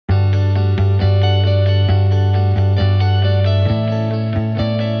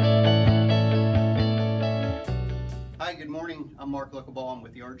Mark Lucabaugh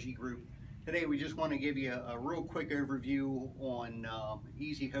with the RG Group. Today we just want to give you a real quick overview on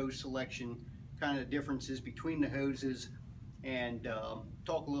easy hose selection, kind of the differences between the hoses, and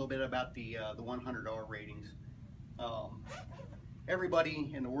talk a little bit about the 100R ratings.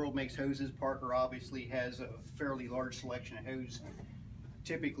 Everybody in the world makes hoses. Parker obviously has a fairly large selection of hose.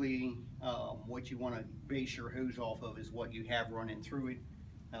 Typically, what you want to base your hose off of is what you have running through it,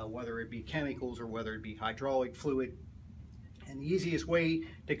 whether it be chemicals or whether it be hydraulic fluid. And the easiest way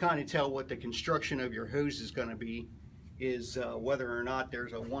to kind of tell what the construction of your hose is going to be is whether or not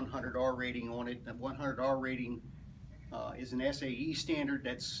there's a 100R rating on it. The 100R rating is an SAE standard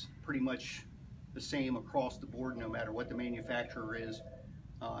that's pretty much the same across the board no matter what the manufacturer is.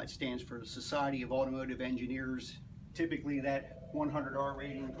 It stands for the Society of Automotive Engineers. Typically that 100R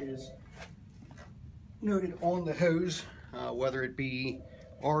rating is noted on the hose, whether it be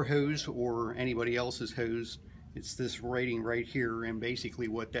our hose or anybody else's hose. It's this rating right here, and basically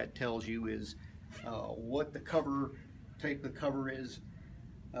what that tells you is what the cover type of cover is,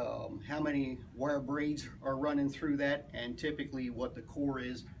 how many wire braids are running through that, and typically what the core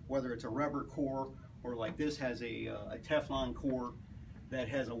is, whether it's a rubber core or like this has a Teflon core that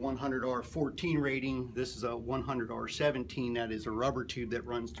has a 100R 14 rating. This is a 100R 17 that is a rubber tube that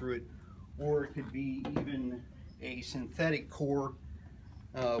runs through it, or it could be even a synthetic core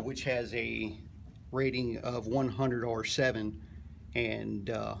which has a rating of 100R 7, and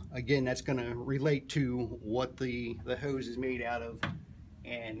again that's going to relate to what the hose is made out of,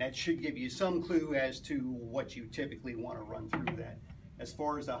 and that should give you some clue as to what you typically want to run through that. As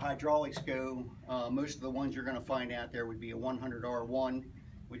far as the hydraulics go, most of the ones you're going to find out there would be a 100R1,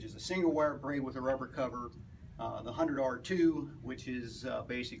 which is a single wire braid with a rubber cover, the 100R2, which is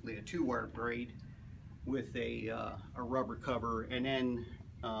basically a 2-wire braid with a rubber cover, and then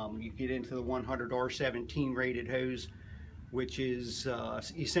you get into the 100R 17 rated hose, which is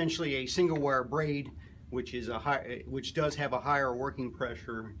essentially a single wire braid, which does have a higher working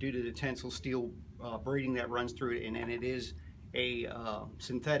pressure due to the tensile steel braiding that runs through it, and then it is a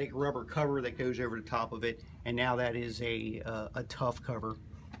synthetic rubber cover that goes over the top of it, and now that is a tough cover.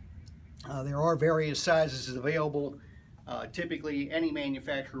 There are various sizes available. Typically any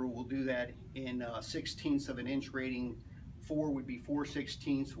manufacturer will do that in 1/16 of an inch rating. 4 would be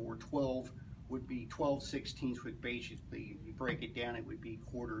 4/16, or 12 would be 12/16, which basically, if you break it down, it would be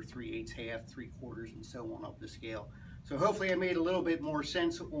quarter, 3/8, half, 3/4, and so on up the scale. So hopefully I made a little bit more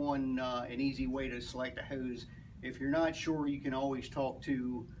sense on an easy way to select a hose. If you're not sure, you can always talk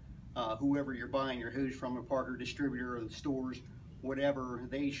to whoever you're buying your hose from, a Parker distributor or the stores, whatever.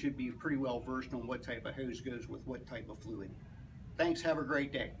 They should be pretty well versed on what type of hose goes with what type of fluid. Thanks, have a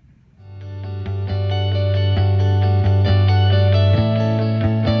great day.